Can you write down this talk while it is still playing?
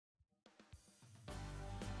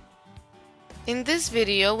In this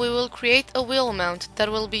video, we will create a wheel mount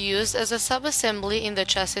that will be used as a sub-assembly in the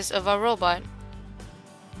chassis of our robot.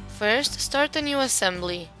 First, start a new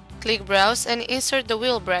assembly. Click Browse and insert the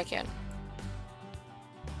wheel bracket.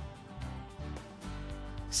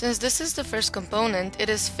 Since this is the first component, it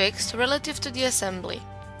is fixed relative to the assembly.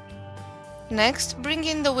 Next, bring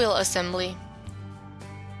in the wheel assembly.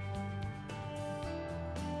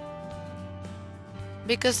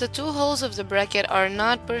 Because the two holes of the bracket are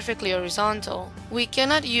not perfectly horizontal, we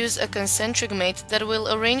cannot use a concentric mate that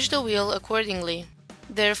will arrange the wheel accordingly.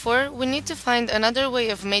 Therefore, we need to find another way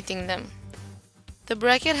of mating them. The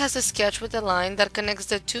bracket has a sketch with a line that connects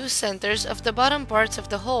the two centers of the bottom parts of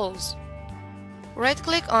the holes.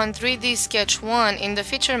 Right-click on 3D Sketch 1 in the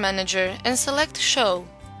Feature Manager and select Show.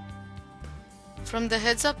 From the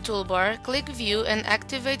Heads-Up toolbar, click View and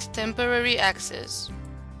activate Temporary Axis.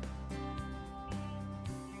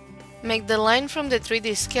 Make the line from the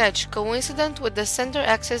 3D sketch coincident with the center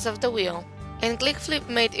axis of the wheel, and click Flip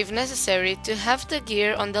Mate if necessary to have the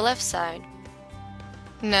gear on the left side.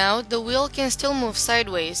 Now, the wheel can still move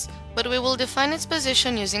sideways, but we will define its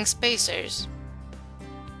position using spacers.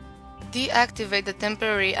 Deactivate the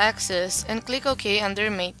temporary axis and click OK under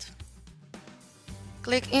Mate.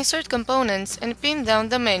 Click Insert Components and pin down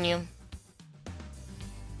the menu.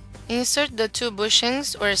 Insert the two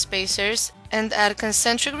bushings or spacers and add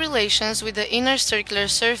concentric relations with the inner circular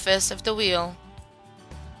surface of the wheel.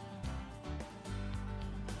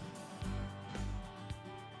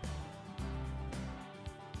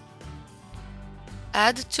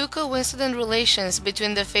 Add two coincident relations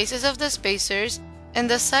between the faces of the spacers and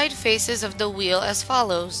the side faces of the wheel as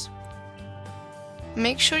follows.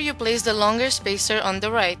 Make sure you place the longer spacer on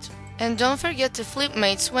the right, and don't forget to flip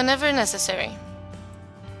mates whenever necessary.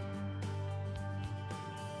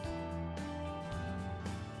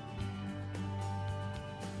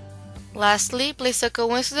 Lastly, place a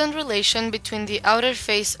coincident relation between the outer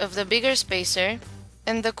face of the bigger spacer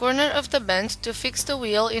and the corner of the bend to fix the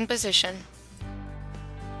wheel in position.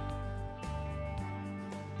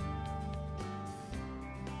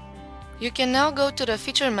 You can now go to the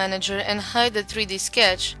Feature Manager and hide the 3D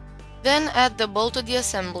sketch, then add the bolt to the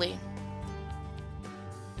assembly.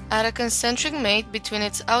 Add a concentric mate between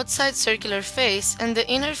its outside circular face and the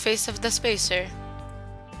inner face of the spacer.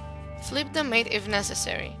 Flip the mate if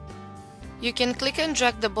necessary. You can click and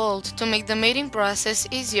drag the bolt to make the mating process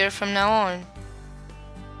easier from now on.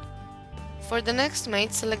 For the next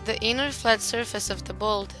mate, select the inner flat surface of the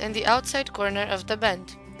bolt and the outside corner of the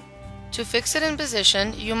bend. To fix it in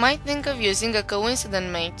position, you might think of using a coincident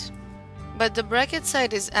mate, but the bracket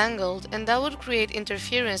side is angled and that would create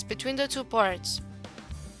interference between the two parts.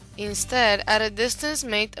 Instead, add a distance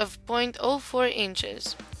mate of 0.04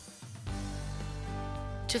 inches.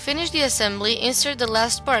 To finish the assembly, insert the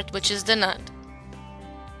last part, which is the nut.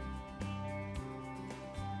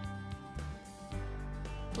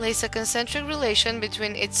 Place a concentric relation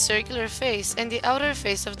between its circular face and the outer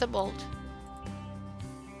face of the bolt.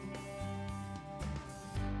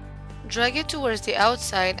 Drag it towards the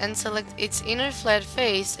outside and select its inner flat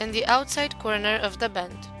face and the outside corner of the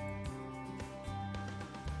bend.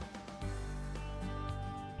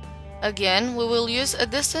 Again, we will use a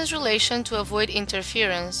distance relation to avoid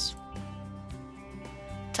interference.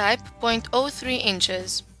 Type 0.03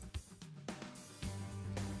 inches.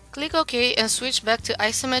 Click OK and switch back to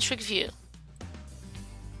isometric view.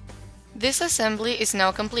 This assembly is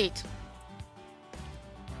now complete.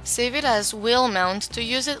 Save it as wheel mount to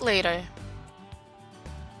use it later.